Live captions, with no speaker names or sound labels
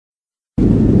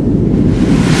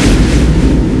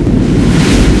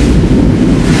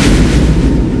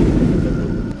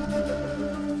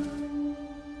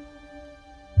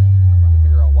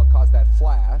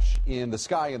in the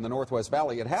sky in the Northwest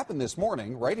Valley. It happened this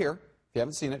morning right here. If you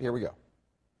haven't seen it, here we go.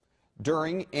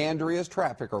 During Andrea's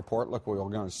traffic report, look, we're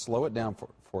going to slow it down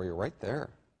for you right there.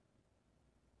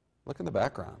 Look in the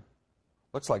background.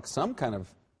 Looks like some kind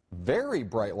of very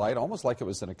bright light, almost like it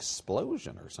was an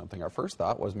explosion or something. Our first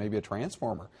thought was maybe a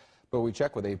transformer. But we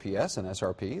checked with APS and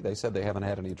SRP. They said they haven't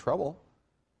had any trouble.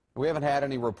 We haven't had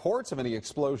any reports of any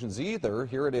explosions either.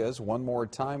 Here it is one more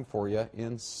time for you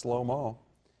in slow-mo.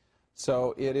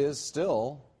 So it is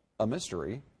still a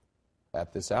mystery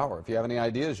at this hour. If you have any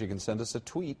ideas, you can send us a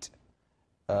tweet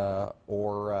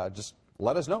or just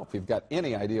let us know if you've got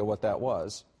any idea what that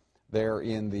was there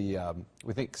in the,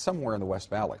 we think somewhere in the West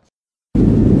Valley.